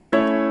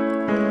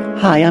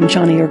Hi, I'm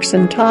Joni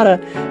Eareckson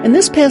Tada, and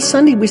this past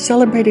Sunday we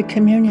celebrated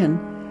communion.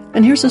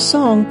 And here's a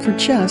song for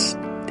just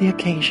the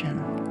occasion.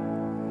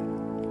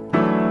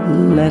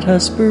 Let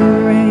us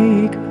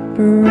break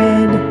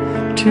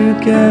bread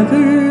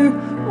together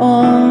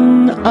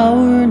on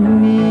our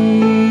knees.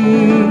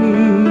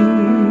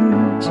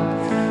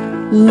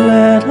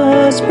 Let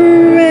us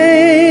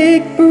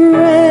break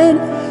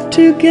bread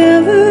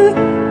together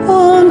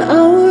on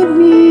our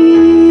knees.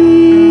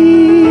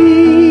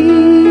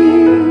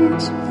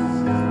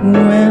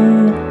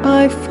 When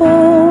I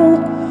fall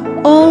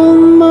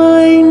on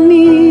my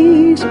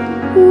knees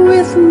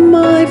with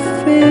my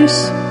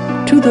face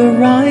to the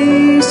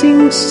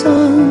rising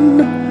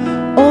sun,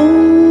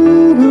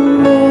 oh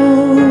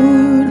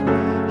Lord,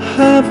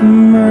 have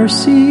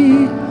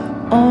mercy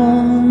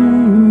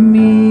on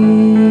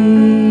me.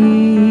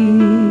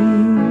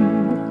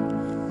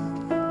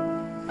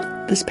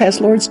 This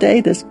past Lord's Day,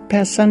 this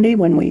past Sunday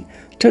when we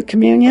took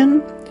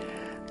communion,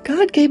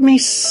 God gave me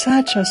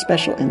such a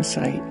special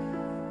insight.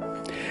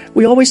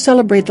 We always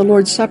celebrate the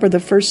Lord's Supper the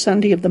first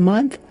Sunday of the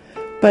month,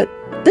 but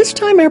this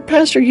time our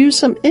pastor used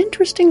some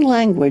interesting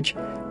language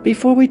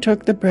before we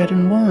took the bread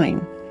and wine.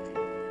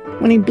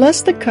 When he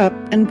blessed the cup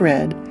and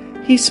bread,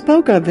 he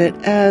spoke of it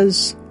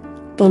as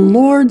the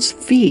Lord's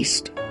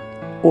feast,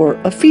 or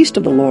a feast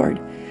of the Lord.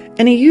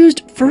 And he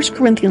used 1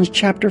 Corinthians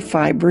chapter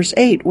 5, verse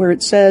 8, where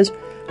it says,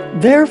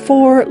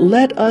 "Therefore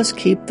let us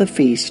keep the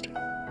feast."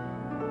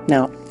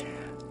 Now,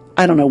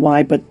 I don't know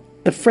why, but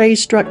the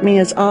phrase struck me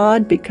as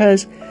odd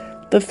because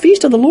the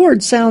feast of the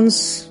Lord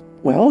sounds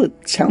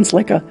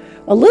like a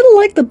little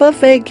like the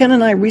buffet Ken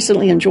and I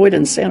recently enjoyed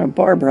in Santa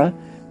Barbara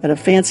at a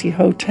fancy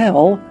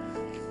hotel.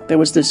 There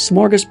was this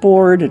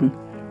smorgasbord and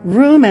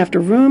room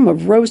after room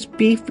of roast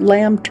beef,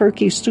 lamb,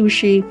 turkey,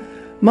 sushi,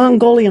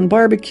 Mongolian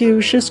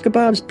barbecue, shish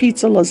kebabs,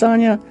 pizza,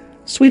 lasagna,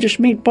 Swedish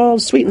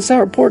meatballs, sweet and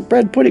sour pork,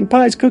 bread, pudding,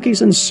 pies,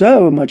 cookies, and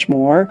so much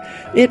more.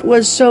 It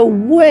was so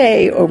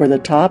way over the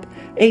top,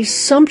 a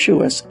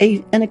sumptuous,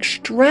 an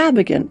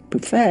extravagant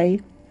buffet.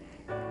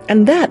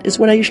 And that is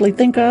what I usually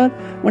think of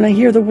when I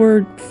hear the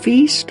word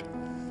feast.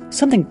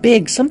 Something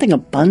big, something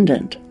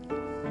abundant.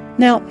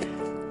 Now,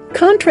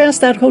 contrast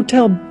that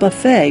hotel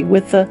buffet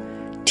with the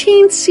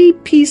teensy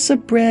piece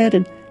of bread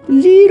and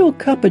little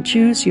cup of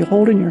juice you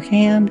hold in your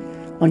hand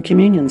on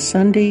Communion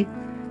Sunday.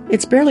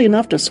 It's barely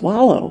enough to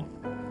swallow.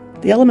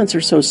 The elements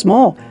are so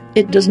small,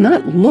 it does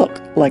not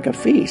look like a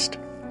feast.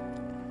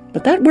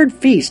 But that word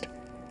feast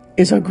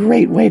is a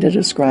great way to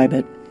describe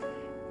it,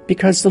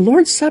 because the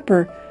Lord's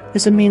Supper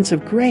is a means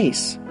of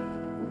grace.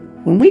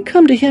 When we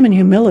come to Him in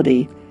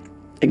humility,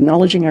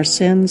 acknowledging our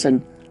sins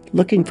and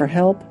looking for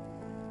help,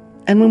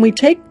 and when we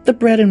take the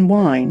bread and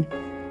wine,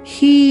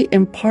 He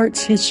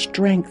imparts His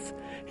strength,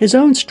 His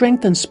own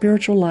strength and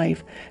spiritual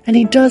life, and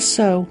He does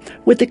so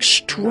with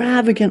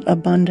extravagant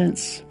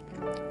abundance.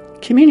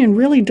 Communion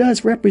really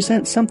does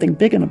represent something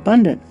big and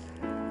abundant,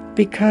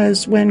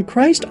 because when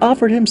Christ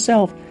offered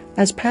Himself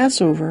as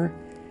Passover,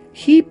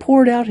 He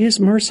poured out His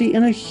mercy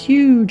in a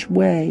huge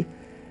way.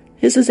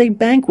 His is a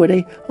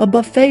banquet, a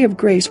buffet of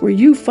grace where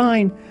you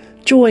find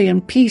joy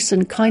and peace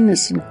and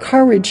kindness and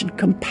courage and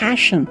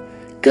compassion,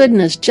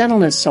 goodness,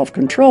 gentleness,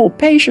 self-control,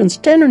 patience,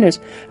 tenderness,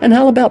 and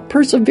how about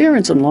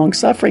perseverance and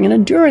long-suffering and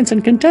endurance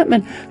and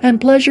contentment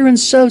and pleasure and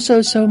so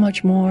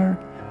much more,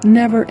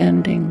 never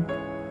ending.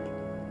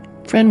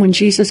 Friend, when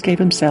Jesus gave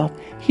Himself,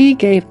 He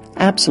gave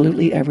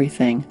absolutely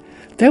everything.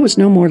 There was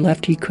no more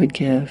left He could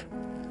give.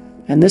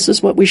 And this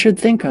is what we should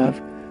think of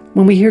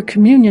when we hear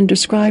communion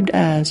described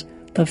as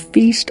the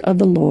feast of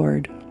the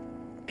Lord.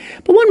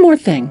 But one more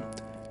thing.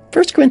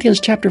 1 Corinthians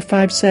chapter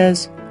 5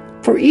 says,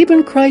 "For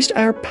even Christ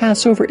our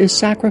Passover is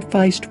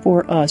sacrificed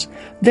for us.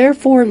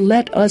 Therefore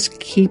let us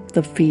keep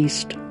the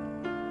feast."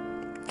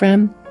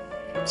 Friend,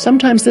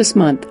 sometimes this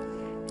month,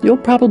 you'll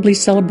probably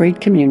celebrate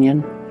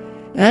communion.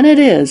 And it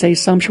is a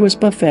sumptuous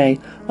buffet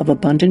of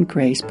abundant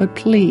grace. But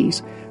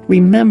please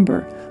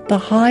remember the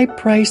high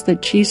price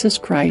that Jesus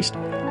Christ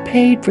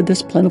paid for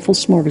this plentiful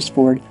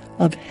smorgasbord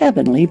of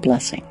heavenly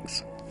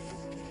blessings.